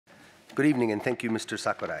Good evening, and thank you, Mr.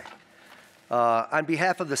 Sakurai. On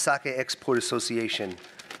behalf of the Sake Export Association,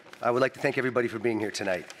 I would like to thank everybody for being here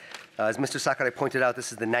tonight. As Mr. Sakurai pointed out,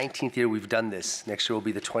 this is the 19th year we've done this. Next year will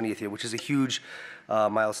be the 20th year, which is a huge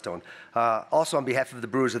milestone. Also, on behalf of the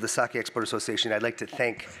brewers of the Sake Export Association, I'd like to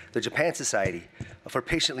thank the Japan Society for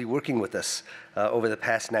patiently working with us over the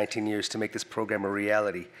past 19 years to make this program a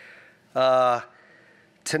reality.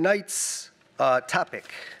 Tonight's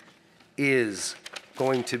topic is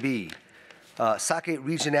going to be sake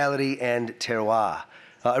regionality and terroir.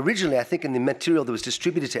 Originally, I think in the material that was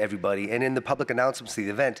distributed to everybody and in the public announcements of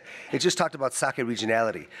the event, it just talked about sake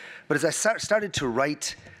regionality. But as I started to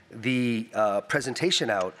write the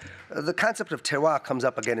presentation out, the concept of terroir comes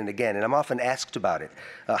up again and again, and I'm often asked about it.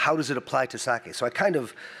 How does it apply to sake? So I kind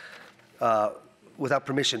of, without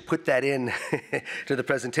permission, put that in to the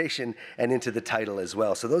presentation and into the title as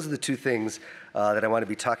well. So those are the two things that I want to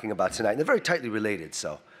be talking about tonight, and they're very tightly related.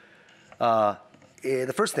 So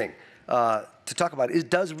the first thing to talk about is,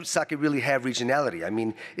 does sake really have regionality? I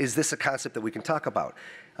mean, is this a concept that we can talk about?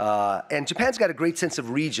 And Japan's got a great sense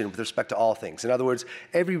of region with respect to all things. In other words,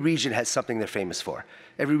 every region has something they're famous for.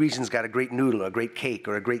 Every region's got a great noodle, a great cake,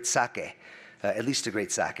 or a great sake. At least a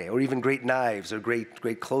great sake, or even great knives, or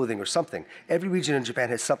great clothing, or something. Every region in Japan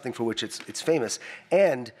has something for which it's famous,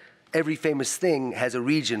 and every famous thing has a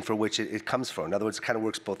region for which it comes from. In other words, it kind of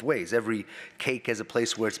works both ways. Every cake has a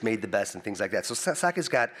place where it's made the best and things like that. So sake's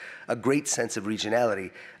got a great sense of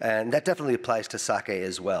regionality, and that definitely applies to sake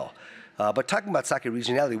as well. But talking about sake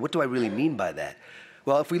regionality, what do I really mean by that?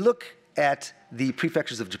 Well, if we look at the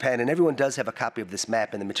prefectures of Japan, and everyone does have a copy of this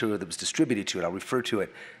map in the material that was distributed to it. I'll refer to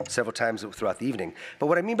it several times throughout the evening. But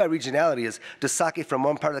what I mean by regionality is, does sake from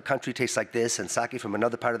one part of the country taste like this, and sake from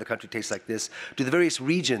another part of the country taste like this? Do the various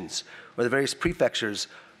regions or the various prefectures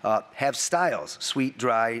have styles, sweet,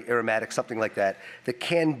 dry, aromatic, something like that, that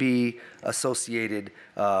can be associated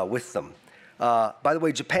with them? By the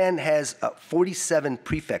way, Japan has 47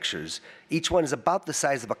 prefectures. Each one is about the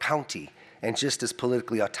size of a county, and just as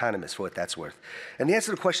politically autonomous, for what that's worth. And the answer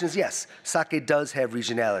to the question is yes, sake does have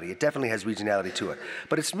regionality. It definitely has regionality to it.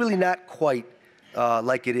 But it's really not quite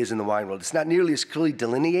like it is in the wine world. It's not nearly as clearly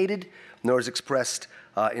delineated, nor is expressed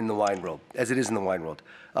in the wine world, as it is in the wine world.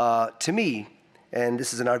 To me, and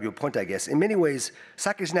this is an arguable point, I guess, in many ways,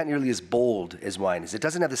 sake is not nearly as bold as wine is. It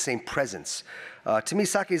doesn't have the same presence. To me,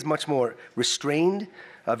 sake is much more restrained,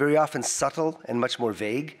 very often subtle, and much more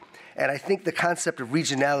vague. And I think the concept of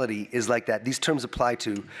regionality is like that. This concept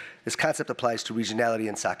applies to regionality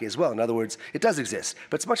in sake as well. In other words, it does exist,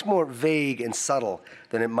 but it's much more vague and subtle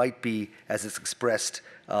than it might be as it's expressed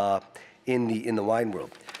in the wine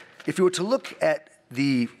world. If you were to look at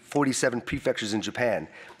the 47 prefectures in Japan,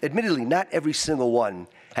 admittedly, not every single one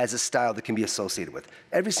has a style that can be associated with.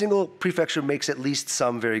 Every single prefecture makes at least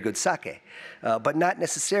some very good sake, but not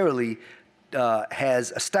necessarily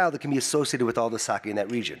has a style that can be associated with all the sake in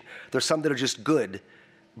that region. There's some that are just good,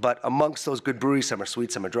 but amongst those good breweries, some are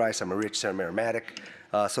sweet, some are dry, some are rich, some are aromatic.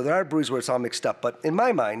 So there are breweries where it's all mixed up. But in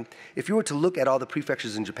my mind, if you were to look at all the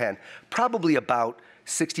prefectures in Japan, probably about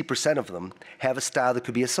 60% of them have a style that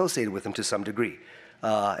could be associated with them to some degree.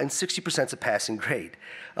 And 60% is a passing grade.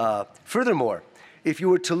 Furthermore, if you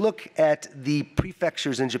were to look at the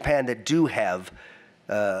prefectures in Japan that do have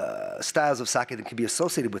styles of sake that can be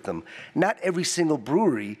associated with them, not every single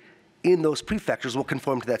brewery in those prefectures will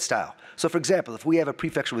conform to that style. So for example, if we have a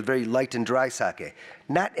prefecture with very light and dry sake,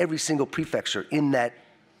 not every single brewery in that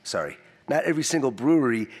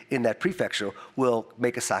prefecture will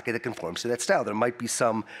make a sake that conforms to that style. There might be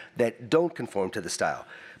some that don't conform to the style.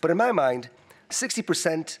 But in my mind,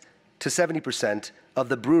 60% to 70% of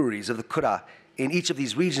the breweries, of the kura, in each of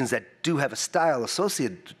these regions that do have a style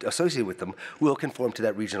associated with them will conform to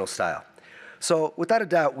that regional style. So without a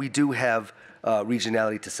doubt, we do have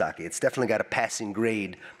regionality to sake. It's definitely got a passing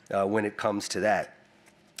grade when it comes to that.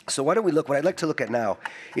 So what I'd like to look at now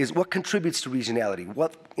is what contributes to regionality.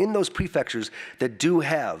 What, in those prefectures that do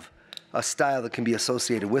have a style that can be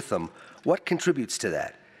associated with them, what contributes to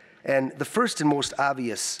that? And the first and most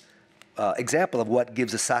obvious example of what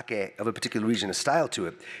gives a sake of a particular region a style to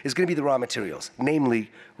it is going to be the raw materials,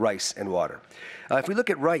 namely rice and water. If we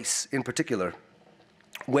look at rice in particular,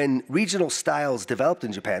 when regional styles developed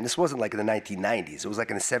in Japan, this wasn't like in the 1990s, it was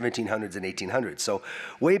like in the 1700s and 1800s. So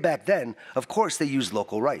way back then, of course, they used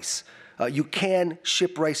local rice. You can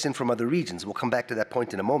ship rice in from other regions. We'll come back to that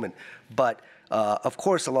point in a moment. But of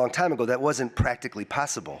course, a long time ago, that wasn't practically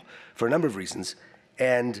possible for a number of reasons.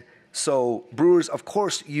 And So brewers, of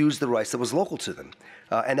course, used the rice that was local to them.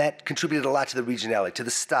 And that contributed a lot to the regionality, to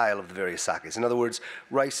the style of the various sakes. In other words,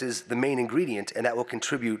 rice is the main ingredient, and that will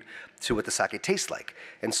contribute to what the sake tastes like.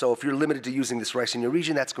 And so if you're limited to using this rice in your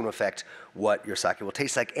region, that's going to affect what your sake will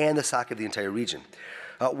taste like and the sake of the entire region.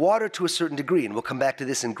 Water to a certain degree, and we'll come back to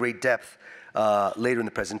this in great depth later in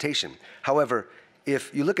the presentation. However,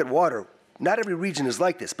 if you look at water, not every region is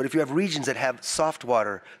like this, but if you have regions that have soft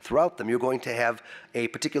water throughout them, you're going to have a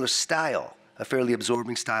particular style, a fairly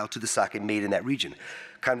absorbing style to the sake made in that region.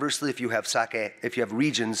 Conversely, if you have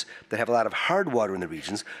regions that have a lot of hard water in the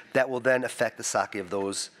regions, that will then affect the sake of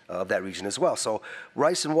that region as well. So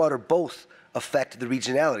rice and water both affect the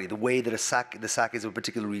regionality, the way that the sakes of a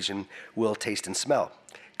particular region will taste and smell.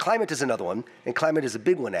 Climate is another one, and climate is a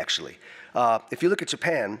big one actually. If you look at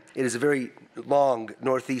Japan, it is a very long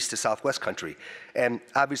northeast to southwest country, and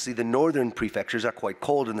obviously the northern prefectures are quite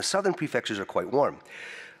cold and the southern prefectures are quite warm.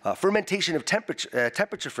 Fermentation of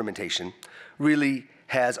temperature fermentation really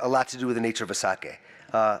has a lot to do with the nature of a sake.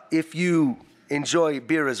 If you enjoy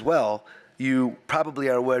beer as well, you probably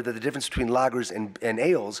are aware that the difference between lagers and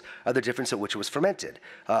ales are the difference at which it was fermented.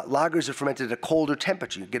 Lagers are fermented at a colder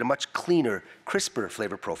temperature. You get a much cleaner, crisper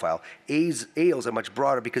flavor profile. Ales are much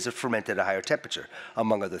broader because they're fermented at a higher temperature,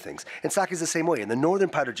 among other things. And sake is the same way. In the northern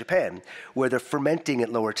part of Japan, where they're fermenting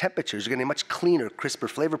at lower temperatures, you're getting much cleaner, crisper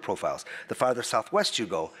flavor profiles. The farther southwest you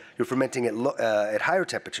go, you're fermenting at higher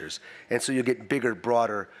temperatures, and so you get bigger,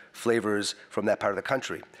 broader flavors from that part of the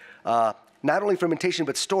country. Not only fermentation,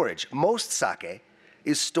 but storage. Most sake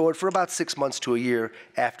is stored for about 6 months to a year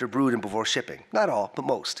after brewed and before shipping. Not all, but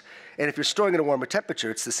most. And if you're storing at a warmer temperature,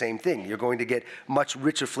 it's the same thing. You're going to get much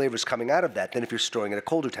richer flavors coming out of that than if you're storing at a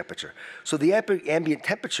colder temperature. So the ambient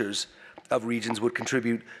temperatures of regions would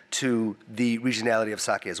contribute to the regionality of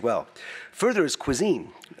sake as well. Further is cuisine,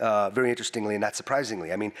 very interestingly and not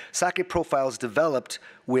surprisingly. I mean, sake profiles developed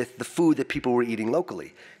with the food that people were eating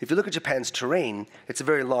locally. If you look at Japan's terrain, it's a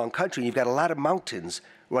very long country, and you've got a lot of mountains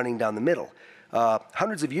running down the middle.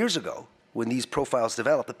 Hundreds of years ago, when these profiles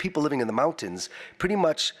developed, the people living in the mountains pretty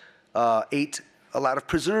much ate a lot of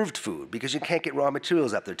preserved food because you can't get raw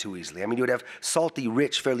materials up there too easily. I mean, you would have salty,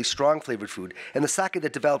 rich, fairly strong flavored food, and the sake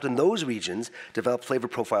that developed in those regions developed flavor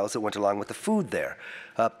profiles that went along with the food there.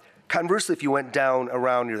 Conversely, if you went down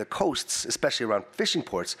around near the coasts, especially around fishing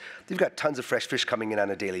ports, you've got tons of fresh fish coming in on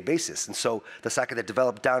a daily basis. And so the sake that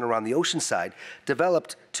developed down around the ocean side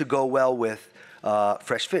developed to go well with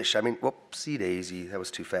fresh fish. I mean, whoopsie daisy, that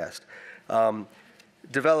was too fast.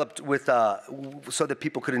 Developed with, so that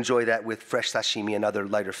people could enjoy that with fresh sashimi and other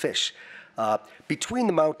lighter fish. Between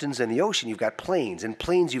the mountains and the ocean, you've got plains. In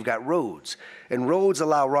plains, you've got roads. And roads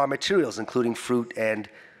allow raw materials, including fruit and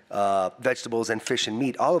vegetables and fish and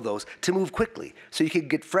meat, all of those, to move quickly. So you can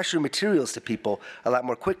get fresher materials to people a lot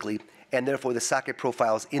more quickly, and therefore the sake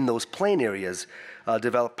profiles in those plain areas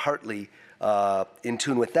develop partly in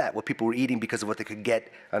tune with that, what people were eating because of what they could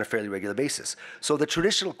get on a fairly regular basis. So the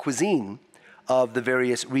traditional cuisine of the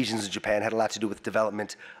various regions of Japan had a lot to do with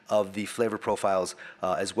development of the flavor profiles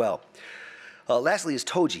as well. Lastly is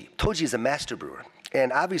toji. Toji is a master brewer.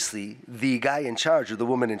 And obviously, the guy in charge or the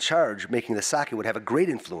woman in charge making the sake would have a great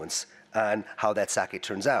influence on how that sake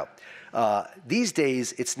turns out. These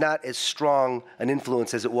days, it's not as strong an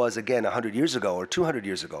influence as it was, again, 100 years ago or 200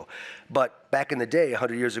 years ago. But back in the day,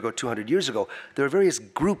 100 years ago, 200 years ago, there were various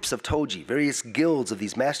groups of toji, various guilds of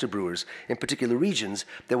these master brewers in particular regions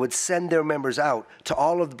that would send their members out to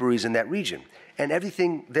all of the breweries in that region. And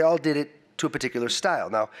everything, they all did it to a particular style.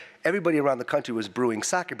 Now, everybody around the country was brewing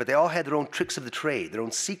sake, but they all had their own tricks of the trade, their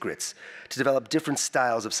own secrets to develop different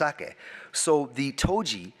styles of sake. So the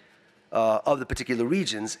toji of the particular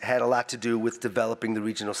regions had a lot to do with developing the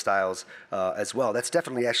regional styles as well. That's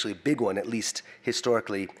definitely actually a big one, at least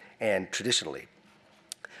historically and traditionally.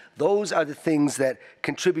 Those are the things that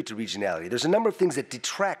contribute to regionality. There's a number of things that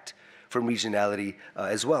detract from regionality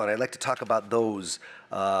as well, and I'd like to talk about those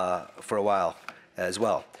for a while as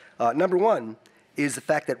well. Number one is the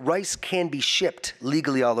fact that rice can be shipped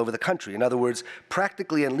legally all over the country. In other words,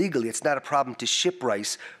 practically and legally, it's not a problem to ship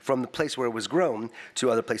rice from the place where it was grown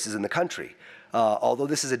to other places in the country. Although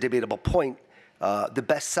this is a debatable point, the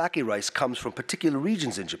best sake rice comes from particular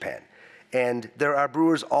regions in Japan. And there are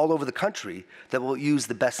brewers all over the country that will use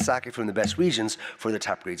the best sake from the best regions for the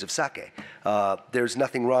top grades of sake. There's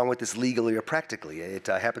nothing wrong with this legally or practically. It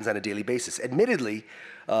happens on a daily basis. Admittedly,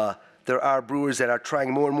 there are brewers that are trying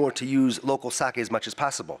more and more to use local sake as much as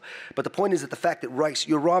possible. But the point is that the fact that rice,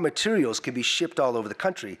 your raw materials, can be shipped all over the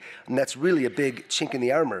country, and that's really a big chink in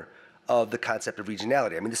the armor of the concept of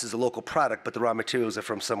regionality. I mean, this is a local product, but the raw materials are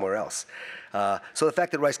from somewhere else. So the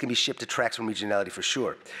fact that rice can be shipped detracts from regionality for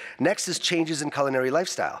sure. Next is changes in culinary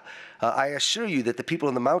lifestyle. I assure you that the people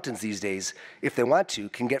in the mountains these days, if they want to,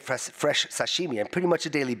 can get fresh sashimi on pretty much a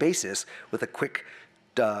daily basis with a quick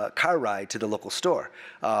car ride to the local store.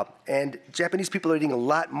 And Japanese people are eating a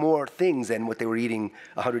lot more things than what they were eating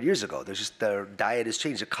 100 years ago. Their diet has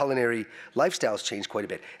changed, their culinary lifestyle has changed quite a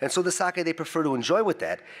bit. And so the sake they prefer to enjoy with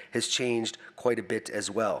that has changed quite a bit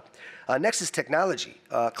as well. Next is technology,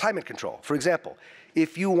 climate control. For example,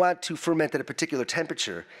 if you want to ferment at a particular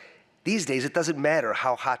temperature, these days, it doesn't matter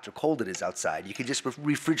how hot or cold it is outside. You can just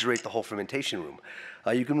refrigerate the whole fermentation room.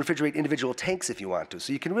 You can refrigerate individual tanks if you want to.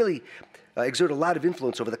 So you can really exert a lot of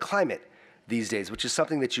influence over the climate these days, which is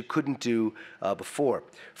something that you couldn't do before.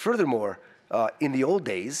 Furthermore, in the old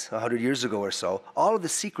days, 100 years ago or so, all of the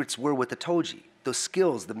secrets were with the toji. Those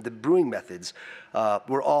skills, the brewing methods,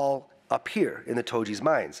 were all up here in the toji's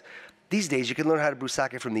minds. These days, you can learn how to brew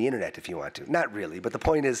sake from the internet if you want to. Not really, but the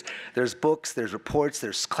point is there's books, there's reports,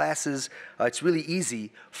 there's classes. It's really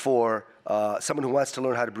easy for someone who wants to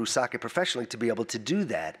learn how to brew sake professionally to be able to do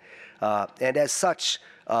that. And as such,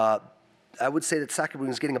 I would say that sake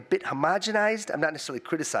brewing is getting a bit homogenized. I'm not necessarily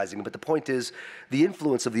criticizing it, but the point is the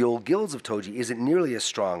influence of the old guilds of toji isn't nearly as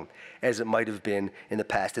strong as it might have been in the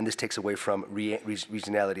past, and this takes away from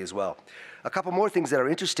regionality as well. A couple more things that are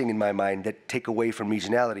interesting in my mind that take away from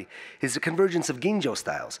regionality is the convergence of ginjo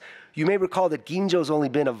styles. You may recall that ginjo's only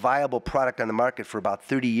been a viable product on the market for about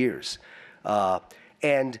 30 years.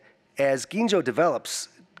 And as ginjo develops,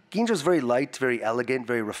 ginjo's very light, very elegant,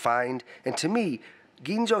 very refined, and to me,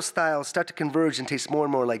 ginjo styles start to converge and taste more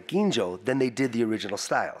and more like ginjo than they did the original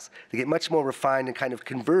styles. They get much more refined and kind of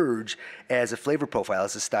converge as a flavor profile,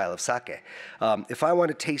 as a style of sake. If I want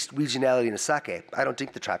to taste regionality in a sake, I don't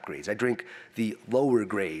drink the top grades. I drink the lower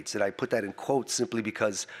grades, and I put that in quotes simply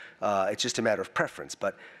because it's just a matter of preference.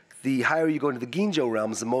 But the higher you go into the ginjo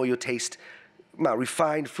realms, the more you'll taste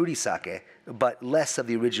refined fruity sake, but less of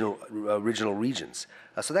the original regions.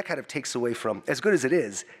 So that kind of takes away from, as good as it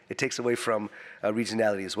is, it takes away from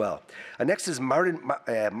regionality as well. Next is modern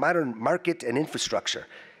market and infrastructure.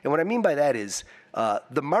 And what I mean by that is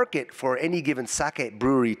the market for any given sake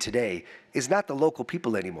brewery today is not the local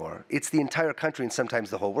people anymore. It's the entire country and sometimes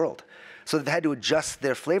the whole world. So they've had to adjust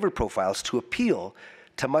their flavor profiles to appeal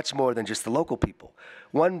to much more than just the local people.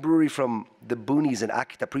 One brewery from the boonies in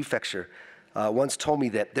Akita Prefecture once told me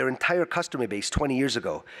that their entire customer base 20 years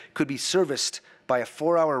ago could be serviced by a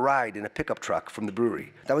 4-hour ride in a pickup truck from the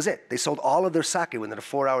brewery. That was it. They sold all of their sake within a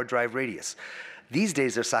 4-hour drive radius. These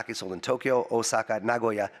days, their sake is sold in Tokyo, Osaka,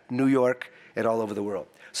 Nagoya, New York, and all over the world.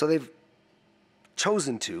 So they've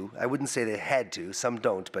chosen to, I wouldn't say they had to, some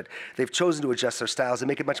don't, but they've chosen to adjust their styles and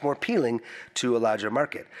make it much more appealing to a larger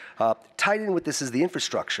market. Tied in with this is the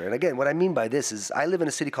infrastructure. And again, what I mean by this is I live in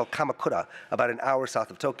a city called Kamakura, about an hour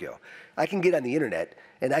south of Tokyo. I can get on the internet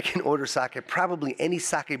and I can order sake at probably any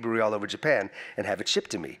sake brewery all over Japan and have it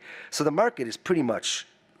shipped to me. So the market is pretty much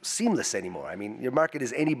seamless anymore. I mean, your market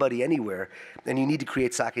is anybody, anywhere, and you need to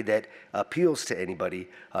create sake that appeals to anybody,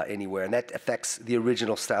 anywhere, and that affects the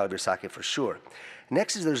original style of your sake for sure.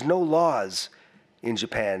 Next is there's no laws in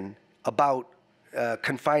Japan about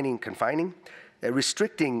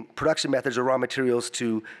restricting production methods or raw materials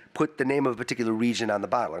to put the name of a particular region on the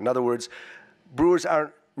bottle. In other words, brewers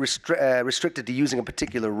aren't restricted to using a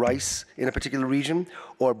particular rice in a particular region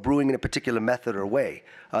or brewing in a particular method or way.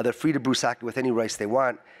 They're free to brew sake with any rice they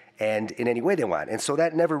want and in any way they want. And so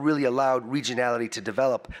that never really allowed regionality to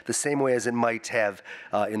develop the same way as it might have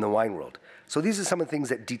in the wine world. So these are some of the things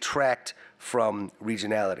that detract from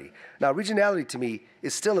regionality. Now, regionality to me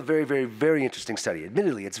is still a very, very, very interesting study.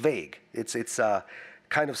 Admittedly, it's vague. It's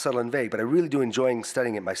kind of subtle and vague, but I really do enjoy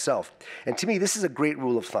studying it myself. And to me, this is a great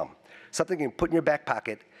rule of thumb. Something you can put in your back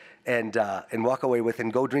pocket and walk away with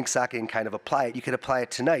and go drink sake and kind of apply it. You can apply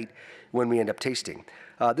it tonight when we end up tasting.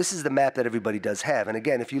 This is the map that everybody does have. And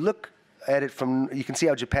again, if you look at it from, you can see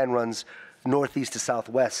how Japan runs northeast to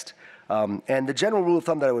southwest. And the general rule of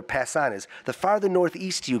thumb that I would pass on is the farther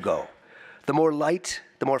northeast you go, the more light,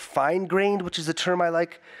 the more fine-grained, which is the term I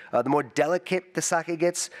like, the more delicate the sake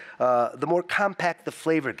gets, the more compact the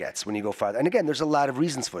flavor gets when you go farther. And again, there's a lot of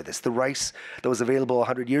reasons for this. The rice that was available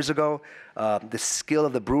 100 years ago, the skill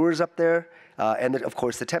of the brewers up there, and of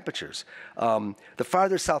course the temperatures. The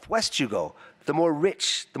farther southwest you go, the more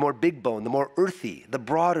rich, the more big bone, the more earthy, the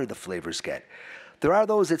broader the flavors get. There are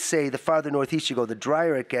those that say the farther northeast you go, the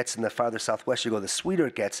drier it gets, and the farther southwest you go, the sweeter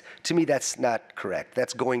it gets. To me, that's not correct.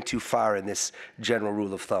 That's going too far in this general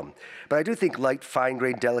rule of thumb. But I do think light,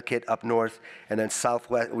 fine-grained, delicate up north, and then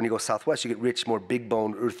southwest. When you go southwest, you get rich, more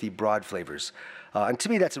big-boned, earthy, broad flavors. And to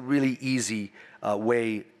me, that's a really easy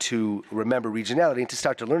way to remember regionality and to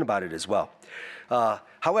start to learn about it as well.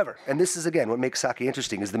 However, and this is, again, what makes sake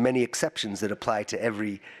interesting, is the many exceptions that apply to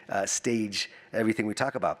every stage, everything we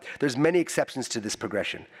talk about. There's many exceptions to this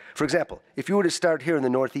progression. For example, if you were to start here in the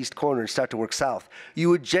northeast corner and start to work south, you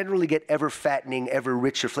would generally get ever fattening, ever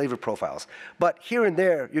richer flavor profiles. But here and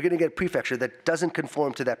there, you're going to get a prefecture that doesn't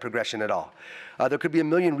conform to that progression at all. There could be a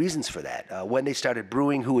million reasons for that. When they started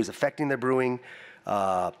brewing, who was affecting their brewing,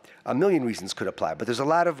 a million reasons could apply. But there's a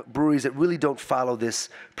lot of breweries that really don't follow this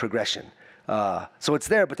progression. So it's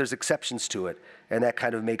there, but there's exceptions to it, and that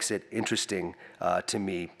kind of makes it interesting to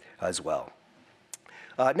me as well.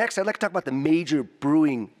 Next, I'd like to talk about the major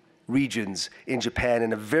brewing regions in Japan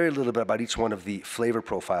and a very little bit about each one of the flavor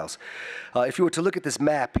profiles. If you were to look at this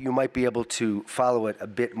map, you might be able to follow it a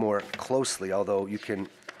bit more closely, although you can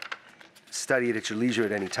study it at your leisure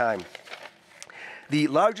at any time. The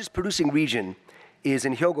largest producing region is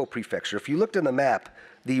in Hyogo Prefecture. If you looked on the map,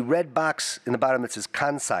 the red box in the bottom that says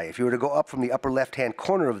Kansai, if you were to go up from the upper left-hand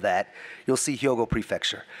corner of that, you'll see Hyogo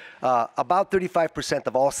Prefecture. About 35%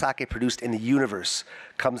 of all sake produced in the universe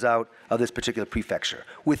comes out of this particular prefecture.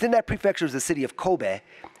 Within that prefecture is the city of Kobe,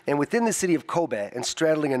 and within the city of Kobe, and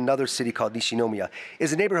straddling another city called Nishinomiya,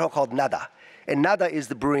 is a neighborhood called Nada. And Nada is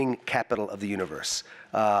the brewing capital of the universe.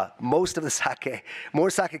 Most of the sake,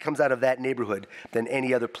 more sake comes out of that neighborhood than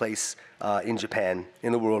any other place in Japan,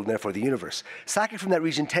 in the world, and therefore the universe. Sake from that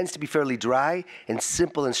region tends to be fairly dry and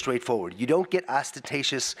simple and straightforward. You don't get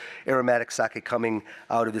ostentatious aromatic sake coming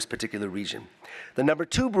out of this particular region. The number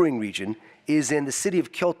 2 brewing region is in the city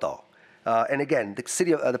of Kyoto. And again,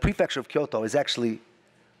 the prefecture of Kyoto is actually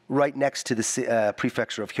right next to the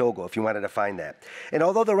prefecture of Hyogo, if you wanted to find that. And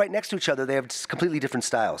although they're right next to each other, they have completely different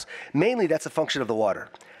styles. Mainly, that's a function of the water.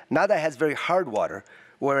 Nada has very hard water,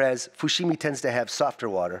 whereas Fushimi tends to have softer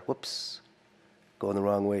water. Whoops, going the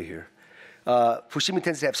wrong way here. Fushimi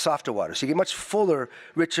tends to have softer water, so you get much fuller,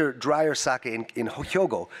 richer, drier sake in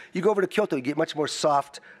Hyogo. You go over to Kyoto, you get much more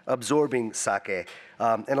soft, absorbing sake,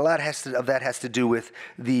 and a lot of that has to do with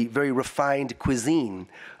the very refined cuisine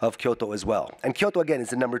of Kyoto as well. And Kyoto, again, is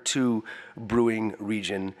the number 2 brewing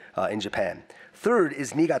region in Japan. Third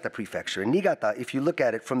is Niigata Prefecture. And Niigata, if you look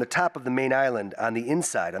at it from the top of the main island on the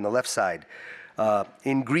inside, on the left side,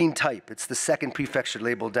 in green type, it's the second prefecture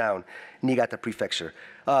labeled down, Niigata Prefecture.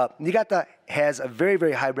 Niigata has a very,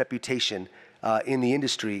 very high reputation in the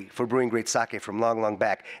industry for brewing great sake from long, long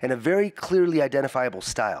back, and a very clearly identifiable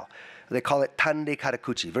style. They call it tande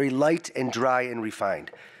karakuchi, very light and dry and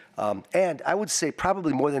refined. And I would say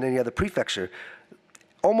probably more than any other prefecture,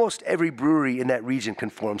 almost every brewery in that region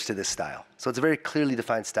conforms to this style. So it's a very clearly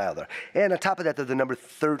defined style there. And on top of that, they're the number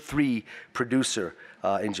 3 producer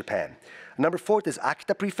in Japan. Number 4 is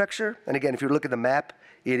Akita Prefecture. And again, if you look at the map,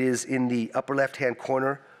 it is in the upper left-hand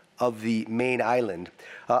corner of the main island.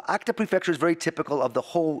 Akita Prefecture is very typical of the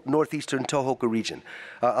whole northeastern Tohoku region.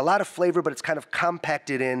 A lot of flavor, but it's kind of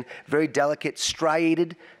compacted in, very delicate,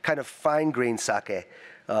 striated, kind of fine-grained sake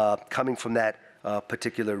coming from that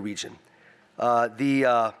particular region.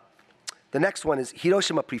 The next one is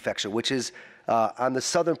Hiroshima Prefecture, which is on the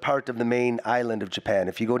southern part of the main island of Japan.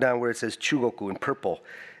 If you go down where it says Chugoku in purple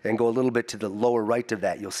and go a little bit to the lower right of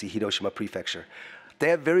that, you'll see Hiroshima Prefecture. They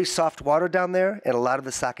have very soft water down there, and a lot of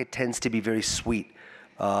the sake tends to be very sweet.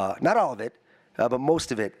 Not all of it, but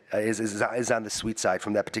most of it is on the sweet side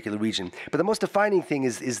from that particular region. But the most defining thing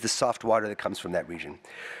is the soft water that comes from that region.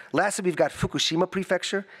 Lastly, we've got Fukushima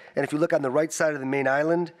Prefecture, and if you look on the right side of the main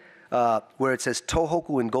island, where it says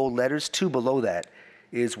Tohoku in gold letters, 2 below that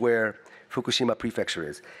is where Fukushima Prefecture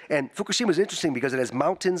is. And Fukushima is interesting because it has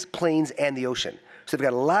mountains, plains, and the ocean. So they've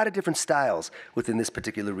got a lot of different styles within this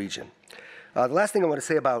particular region. The last thing I want to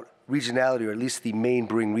say about regionality, or at least the main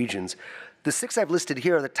brewing regions, the 6 I've listed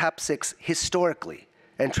here are the top 6 historically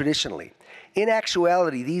and traditionally. In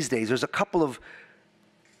actuality, these days, there's a couple of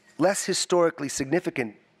less historically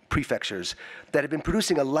significant prefectures that have been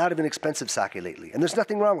producing a lot of inexpensive sake lately. And there's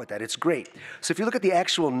nothing wrong with that. It's great. So if you look at the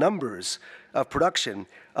actual numbers of production,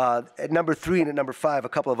 at number 3 and at number 5, a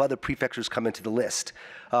couple of other prefectures come into the list.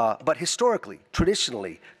 But historically,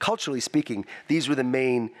 traditionally, culturally speaking, these were the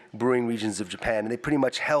main brewing regions of Japan, and they pretty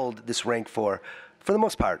much held this rank for the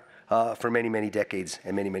most part, for many, many decades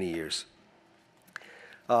and many, many years.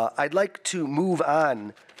 I'd like to move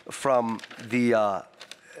on from the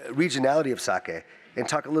regionality of sake and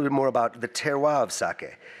talk a little bit more about the terroir of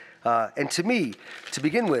sake. And to me, to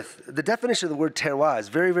begin with, the definition of the word terroir is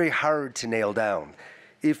very, very hard to nail down.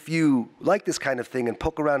 If you like this kind of thing and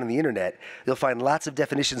poke around on the internet, you'll find lots of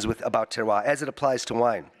definitions about terroir as it applies to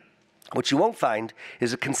wine. What you won't find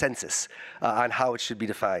is a consensus on how it should be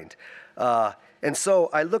defined. And so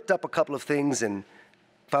I looked up a couple of things and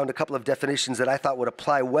found a couple of definitions that I thought would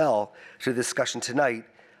apply well to the discussion tonight,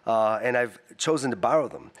 and I've chosen to borrow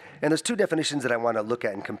them. And there's two definitions that I want to look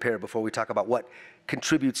at and compare before we talk about what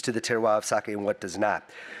contributes to the terroir of sake and what does not.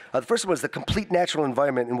 The first one is the complete natural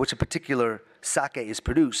environment in which a particular sake is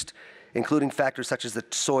produced, including factors such as the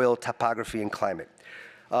soil, topography, and climate.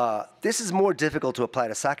 This is more difficult to apply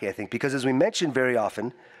to sake, I think, because as we mentioned very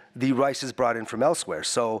often, the rice is brought in from elsewhere.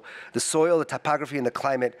 So the soil, the topography, and the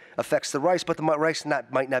climate affects the rice, but the rice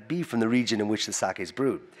might not be from the region in which the sake is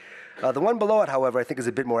brewed. The one below it, however, I think is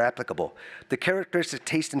a bit more applicable. The characteristic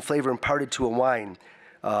taste and flavor imparted to a wine,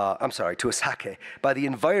 to a sake, by the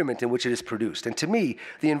environment in which it is produced. And to me,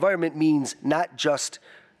 the environment means not just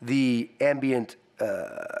the ambient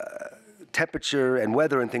temperature and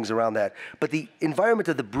weather and things around that, but the environment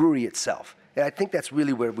of the brewery itself. And I think that's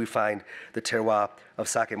really where we find the terroir of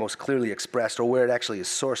sake most clearly expressed, or where it actually is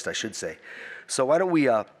sourced, I should say. So why don't we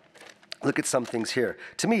look at some things here.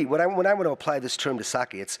 To me, when I want to apply this term to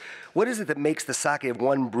sake, it's what is it that makes the sake of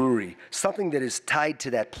one brewery something that is tied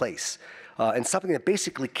to that place, and something that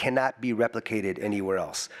basically cannot be replicated anywhere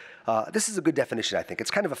else. This is a good definition, I think.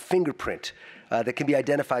 It's kind of a fingerprint that can be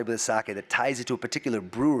identified with a sake that ties it to a particular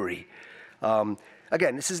brewery.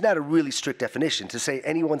 Again, this is not a really strict definition. To say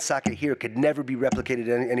any one sake here could never be replicated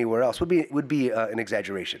anywhere else would be an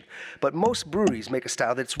exaggeration. But most breweries make a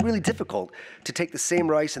style that's really difficult to take the same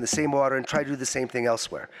rice and the same water and try to do the same thing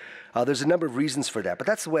elsewhere. There's a number of reasons for that, but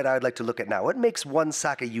that's the way I'd like to look at now. What makes one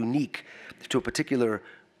sake unique to a particular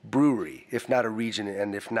brewery, if not a region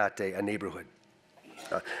and if not a neighborhood?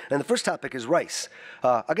 And the first topic is rice.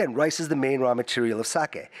 Again, rice is the main raw material of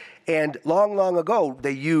sake. And long, long ago,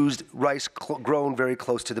 they used rice grown very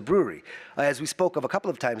close to the brewery. As we spoke of a couple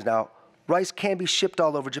of times now, rice can be shipped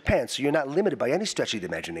all over Japan, so you're not limited by any stretch of the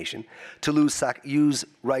imagination to use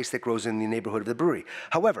rice that grows in the neighborhood of the brewery.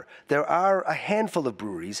 However, there are a handful of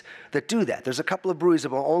breweries that do that. There's a couple of breweries that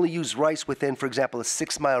will only use rice within, for example, a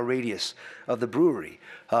 6-mile radius of the brewery.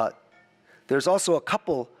 There's also a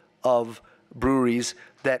couple of breweries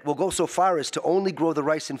that will go so far as to only grow the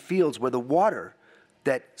rice in fields where the water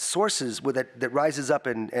that rises up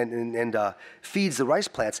and feeds the rice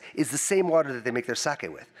plants is the same water that they make their sake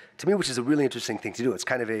with. To me, which is a really interesting thing to do. It's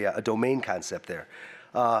kind of a domain concept there.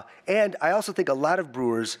 And I also think a lot of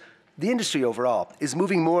brewers, the industry overall, is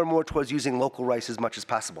moving more and more towards using local rice as much as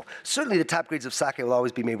possible. Certainly the top grades of sake will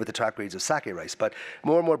always be made with the top grades of sake rice, but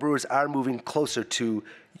more and more brewers are moving closer to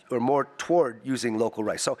or more toward using local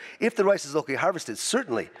rice. So if the rice is locally harvested,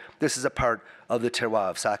 certainly this is a part of the terroir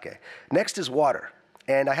of sake. Next is water.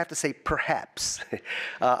 And I have to say, perhaps.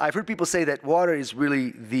 I've heard people say that water is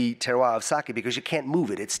really the terroir of sake because you can't move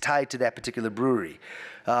it. It's tied to that particular brewery.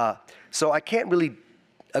 So I can't really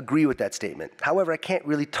agree with that statement. However, I can't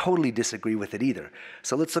really totally disagree with it either.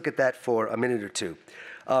 So let's look at that for a minute or two.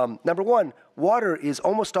 Number one, water is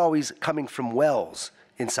almost always coming from wells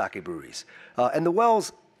in sake breweries. And the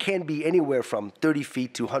wells can be anywhere from 30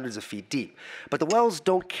 feet to hundreds of feet deep. But the wells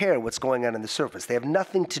don't care what's going on the surface. They have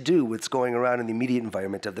nothing to do with what's going around in the immediate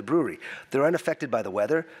environment of the brewery. They're unaffected by the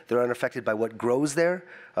weather. They're unaffected by what grows there.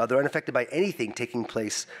 They're unaffected by anything taking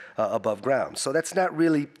place above ground. So that's not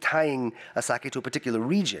really tying a sake to a particular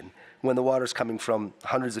region when the water's coming from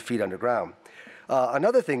hundreds of feet underground.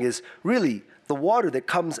 Another thing is, really, the water that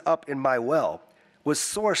comes up in my well was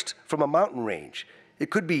sourced from a mountain range. It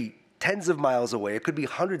could be tens of miles away, it could be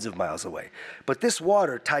hundreds of miles away. But this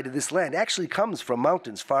water tied to this land actually comes from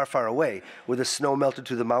mountains far, far away, where the snow melted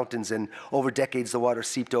through the mountains and over decades the water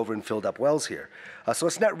seeped over and filled up wells here. So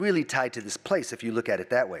it's not really tied to this place if you look at it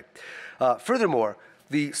that way. Furthermore,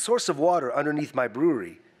 the source of water underneath my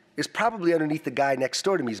brewery is probably underneath the guy next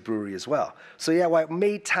door to me's brewery as well. So yeah, while it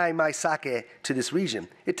may tie my sake to this region,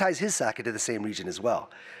 it ties his sake to the same region as well.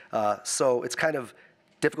 So it's kind of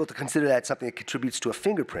difficult to consider that something that contributes to a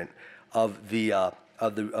fingerprint of the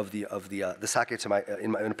sake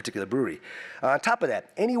in a particular brewery. On top of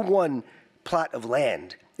that, any one plot of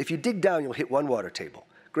land, if you dig down, you'll hit one water table.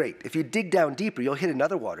 Great. If you dig down deeper, you'll hit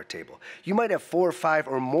another water table. You might have 4 or 5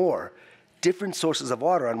 or more different sources of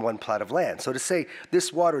water on one plot of land. So to say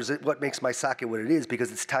this water is what makes my sake what it is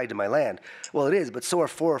because it's tied to my land, well, it is, but so are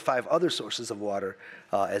 4 or 5 other sources of water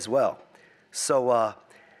as well. So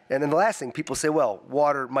And then the last thing, people say, well,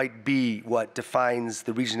 water might be what defines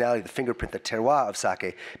the regionality, the fingerprint, the terroir of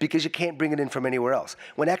sake, because you can't bring it in from anywhere else,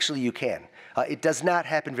 when actually you can. It does not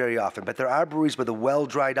happen very often, but there are breweries where the well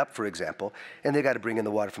dried up, for example, and they got to bring in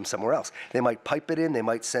the water from somewhere else. They might pipe it in, they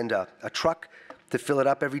might send a truck to fill it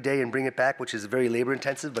up every day and bring it back, which is very labor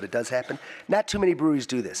intensive, but it does happen. Not too many breweries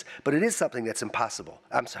do this, but it is something that's impossible.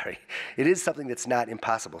 I'm sorry, it is something that's not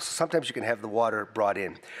impossible. So sometimes you can have the water brought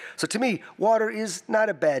in. So to me, water is not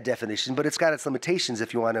a bad definition, but it's got its limitations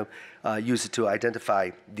if you want to use it to identify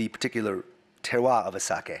the particular terroir of a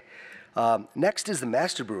sake. Next is the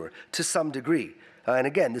master brewer, to some degree. And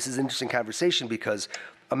again, this is an interesting conversation because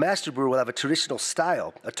a master brewer will have a traditional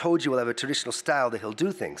style. A toji will have a traditional style that he'll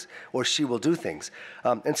do things, or she will do things.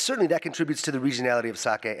 And certainly that contributes to the regionality of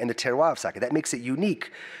sake and the terroir of sake. That makes it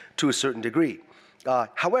unique to a certain degree.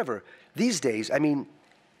 However, these days, I mean,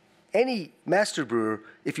 any master brewer,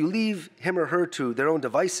 if you leave him or her to their own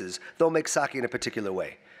devices, they'll make sake in a particular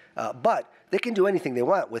way. But they can do anything they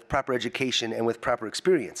want with proper education and with proper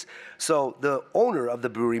experience. So the owner of the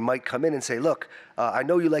brewery might come in and say, look, I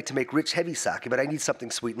know you like to make rich, heavy sake, but I need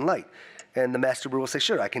something sweet and light. And the master brewer will say,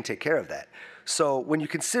 sure, I can take care of that. So when you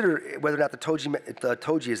consider whether or not the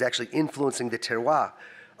toji is actually influencing the terroir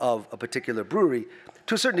of a particular brewery,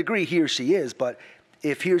 to a certain degree, he or she is, but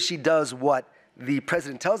if he or she does what the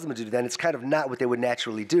president tells them to do, then it's kind of not what they would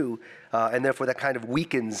naturally do, and therefore that kind of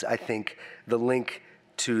weakens, I think, the link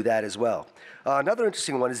to that as well. Another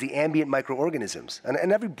interesting one is the ambient microorganisms.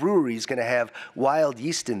 And every brewery is going to have wild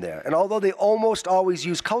yeast in there. And although they almost always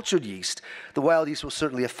use cultured yeast, the wild yeast will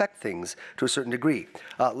certainly affect things to a certain degree.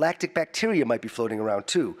 Lactic bacteria might be floating around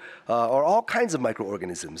too, or all kinds of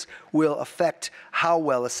microorganisms will affect how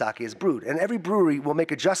well a sake is brewed. And every brewery will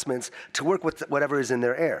make adjustments to work with whatever is in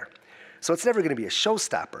their air. So it's never going to be a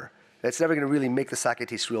showstopper. It's never going to really make the sake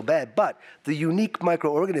taste real bad, but the unique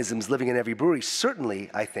microorganisms living in every brewery certainly,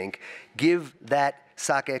 I think, give that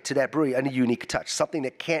sake to that brewery a unique touch, something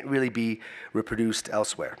that can't really be reproduced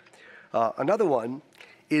elsewhere. Another one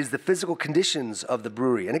is the physical conditions of the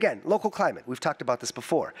brewery. And again, local climate. We've talked about this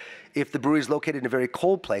before. If the brewery is located in a very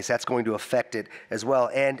cold place, that's going to affect it as well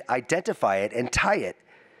and identify it and tie it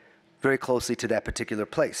very closely to that particular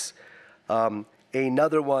place.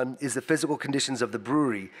 Another one is the physical conditions of the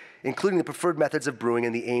brewery, including the preferred methods of brewing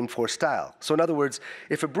and the aimed for style. So in other words,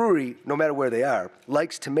 if a brewery, no matter where they are,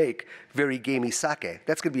 likes to make very gamey sake,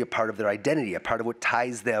 that's going to be a part of their identity, a part of what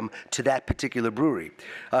ties them to that particular brewery.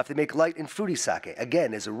 If they make light and fruity sake,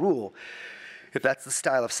 again, as a rule, if that's the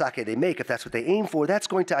style of sake they make, if that's what they aim for, that's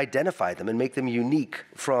going to identify them and make them unique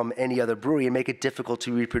from any other brewery and make it difficult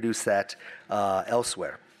to reproduce that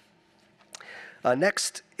elsewhere.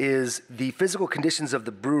 Next is the physical conditions of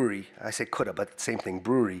the brewery. I say kura, but same thing,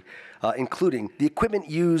 brewery, including the equipment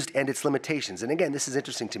used and its limitations. And again, this is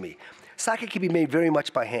interesting to me. Sake can be made very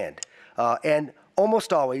much by hand, and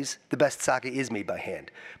almost always the best sake is made by hand.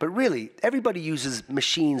 But really, everybody uses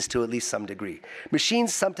machines to at least some degree.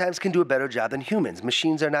 Machines sometimes can do a better job than humans.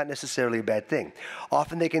 Machines are not necessarily a bad thing.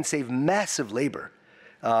 Often they can save massive labor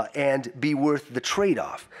and be worth the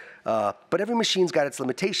trade-off. But every machine's got its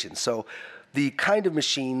limitations. So the kind of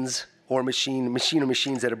machines or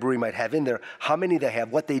machines that a brewery might have in there, how many they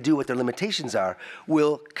have, what they do, what their limitations are,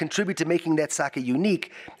 will contribute to making that sake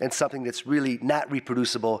unique and something that's really not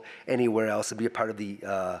reproducible anywhere else and be a part of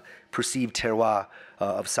the perceived terroir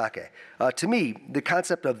of sake. To me, the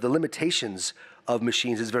concept of the limitations of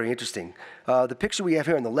machines is very interesting. The picture we have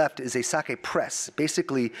here on the left is a sake press.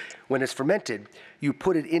 Basically, when it's fermented, you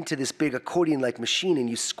put it into this big accordion-like machine and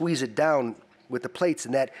you squeeze it down with the plates,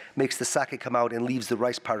 and that makes the sake come out and leaves the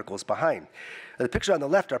rice particles behind. The picture on the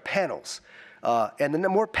left are panels. And the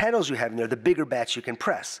more panels you have in there, the bigger batch you can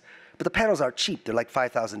press. But the panels aren't cheap. They're like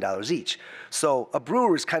 $5,000 each. So a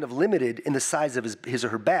brewer is kind of limited in the size of his or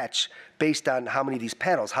her batch based on how many of these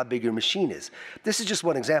panels, how big your machine is. This is just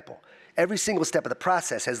one example. Every single step of the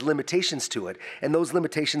process has limitations to it, and those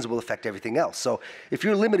limitations will affect everything else. So if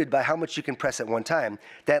you're limited by how much you can press at one time,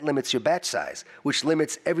 that limits your batch size, which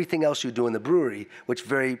limits everything else you do in the brewery, which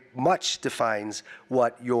very much defines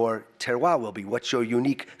what your terroir will be, what your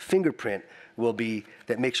unique fingerprint will be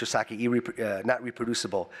that makes your sake not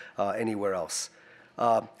reproducible anywhere else.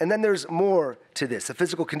 And then there's more to this, the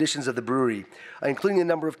physical conditions of the brewery, including the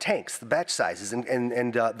number of tanks, the batch sizes,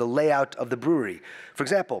 and the layout of the brewery. For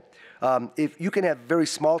example, if you can have very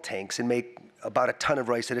small tanks and make about a ton of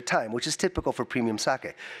rice at a time, which is typical for premium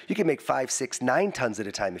sake. You can make 5, 6, 9 tons at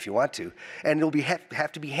a time if you want to, and it'll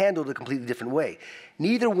have to be handled a completely different way.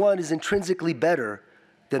 Neither one is intrinsically better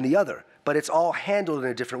than the other, but it's all handled in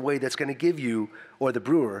a different way that's going to give you, or the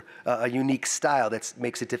brewer, a unique style that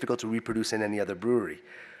makes it difficult to reproduce in any other brewery.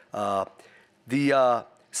 The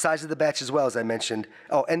size of the batch as well, as I mentioned.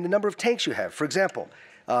 Oh, and the number of tanks you have. For example,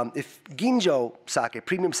 if ginjo sake,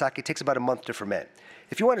 premium sake, takes about a month to ferment.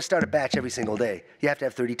 If you want to start a batch every single day, you have to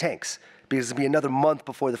have 30 tanks, because it'll be another month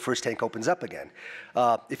before the first tank opens up again.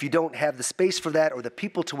 If you don't have the space for that or the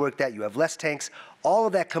people to work that, you have less tanks. All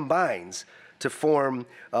of that combines to form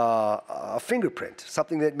a fingerprint,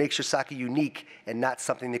 something that makes your sake unique and not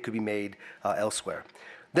something that could be made elsewhere.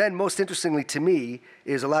 Then, most interestingly to me,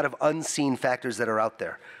 is a lot of unseen factors that are out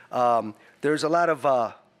there. There's a lot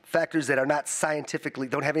of factors that are not scientifically,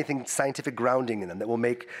 don't have anything scientific grounding in them that will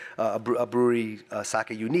make a brewery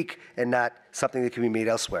sake unique and not something that can be made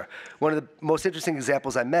elsewhere. One of the most interesting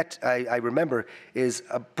examples I remember is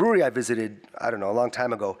a brewery I visited, I don't know, a long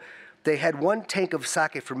time ago. They had one tank of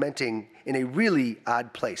sake fermenting in a really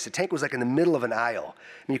odd place. The tank was like in the middle of an aisle.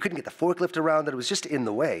 I mean, you couldn't get the forklift around it. It was just in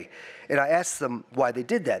the way. And I asked them why they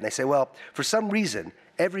did that. And they say, well, for some reason,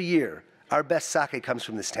 every year, our best sake comes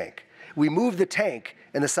from this tank. We moved the tank,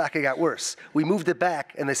 and the sake got worse. We moved it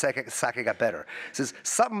back, and the sake got better. It says,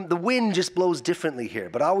 the wind just blows differently here.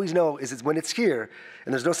 But I always know is when it's here,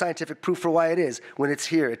 and there's no scientific proof for why it is, when it's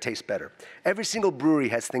here, it tastes better. Every single brewery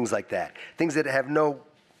has things like that, things that have no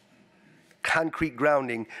concrete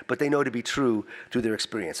grounding, but they know to be true through their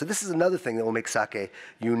experience. So this is another thing that will make sake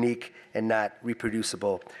unique and not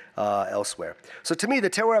reproducible elsewhere. So to me, the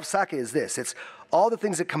terroir of sake is this. It's all the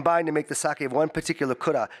things that combine to make the sake of one particular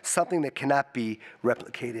kura something that cannot be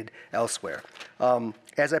replicated elsewhere.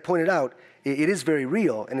 As I pointed out, it is very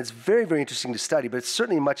real, and it's very, very interesting to study, but it's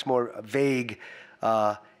certainly much more vague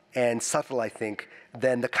and subtle, I think,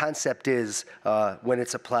 than the concept is when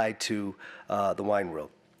it's applied to the wine world.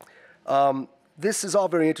 This is all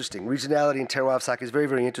very interesting. Regionality and terroir of sake is very,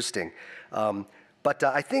 very interesting. But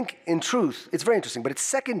I think, in truth, it's very interesting, but it's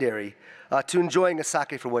secondary to enjoying a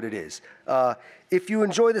sake for what it is. If you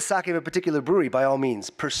enjoy the sake of a particular brewery, by all means,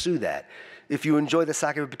 pursue that. If you enjoy the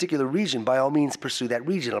sake of a particular region, by all means, pursue that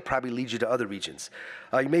region. It'll probably lead you to other regions.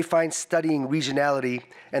 You may find studying regionality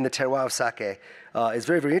and the terroir of sake is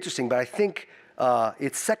very, very interesting, but I think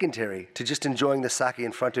it's secondary to just enjoying the sake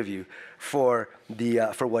in front of you for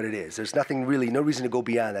what it is. There's nothing really, no reason to go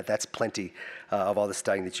beyond that. That's plenty of all the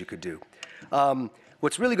studying that you could do.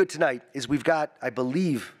 What's really good tonight is we've got, I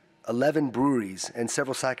believe, 11 breweries and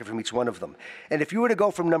several sake from each one of them. And if you were to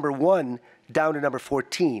go from number 1 down to number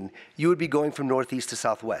 14, you would be going from northeast to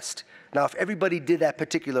southwest. Now, if everybody did that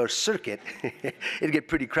particular circuit, it'd get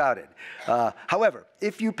pretty crowded. However,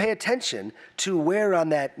 if you pay attention to where on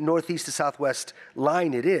that northeast to southwest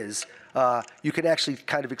line it is, you can actually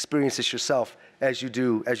kind of experience this yourself as you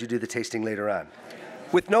do the tasting later on.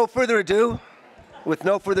 With no further ado, so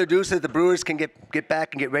that the brewers can get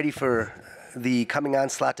back and get ready for the coming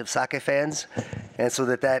onslaught of sake fans, and so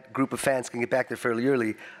that group of fans can get back there fairly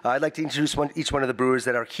early, I'd like to introduce each one of the brewers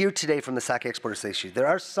that are here today from the Sake Exporter Station. There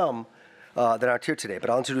are some that aren't here today, but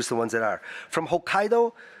I'll introduce the ones that are. From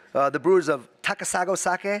Hokkaido, the brewers of Takasago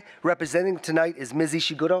Sake, representing tonight is Ms.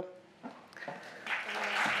 Ishiguro.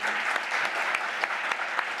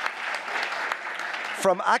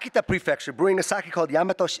 From Akita Prefecture, brewing a sake called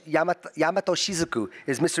Yamato Shizuku,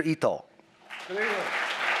 is Mr. Ito.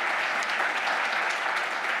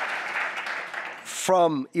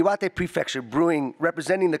 From Iwate Prefecture,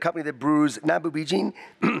 representing the company that brews Nambu Bijin,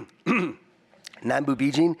 Nambu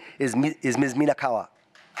Bijin is Ms. Minakawa.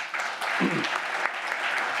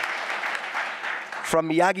 From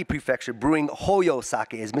Miyagi Prefecture, brewing Hoyo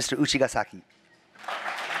Sake is Mr. Uchigasaki.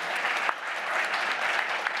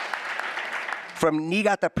 From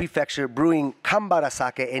Niigata Prefecture, brewing Kambara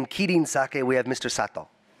Sake and Kirin Sake, we have Mr. Sato.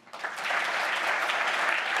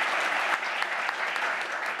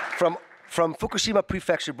 From Fukushima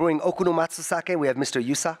Prefecture, brewing Okunomatsu Sake, we have Mr.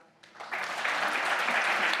 Yusa.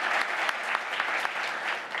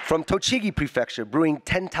 From Tochigi Prefecture, brewing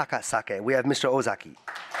Tentaka Sake, we have Mr. Ozaki.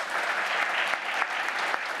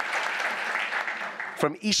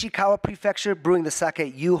 From Ishikawa Prefecture, brewing the sake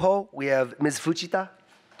Yuho, we have Ms. Fujita.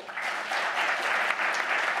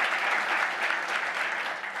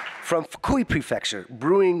 From Fukui Prefecture,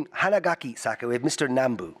 brewing Hanagaki Sake, we have Mr.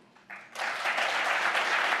 Nambu.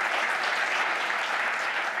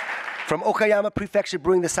 From Okayama Prefecture,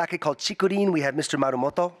 brewing the sake called Chikurin, we have Mr.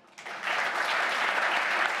 Marumoto.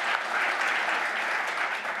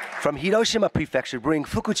 From Hiroshima Prefecture, brewing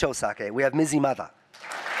Fukucho Sake, we have Ms. Imada.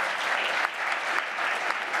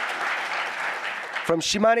 From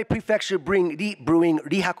Shimane Prefecture, brewing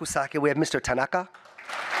Rihaku Sake, we have Mr. Tanaka.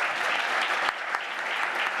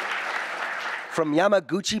 From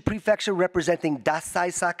Yamaguchi Prefecture, representing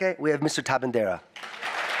Dassai Sake, we have Mr. Tabendera.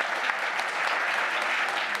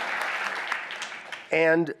 From Miyagi Prefecture, brewing Hoyo Sake, we have Mr. Ito. From Miyagi Prefecture, representing Dassai Sake, we have Mr. Tabendera. From Miyagi Prefecture, brewing Hoyo Sake, we have Mr. Tabendera. From Miyagi Prefecture, brewing Dassai Sake, we have Mr. Ito. From Miyagi Prefecture, representing Dassai Sake, we have Mr. Tabendera.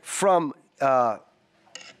 And from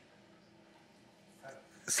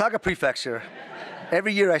Saga Prefecture,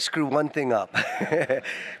 every year I screw one thing up.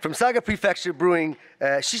 From Saga Prefecture Brewing,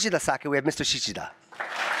 Shishida Sake, we have Mr. Shishida.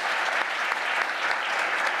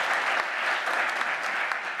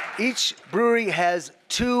 Each brewery has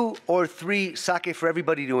 2 or 3 sake for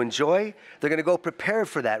everybody to enjoy. They're going to go prepare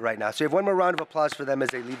for that right now. So you have one more round of applause for them as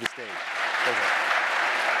they leave the stage.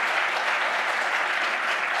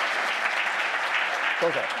 Go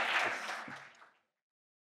ahead.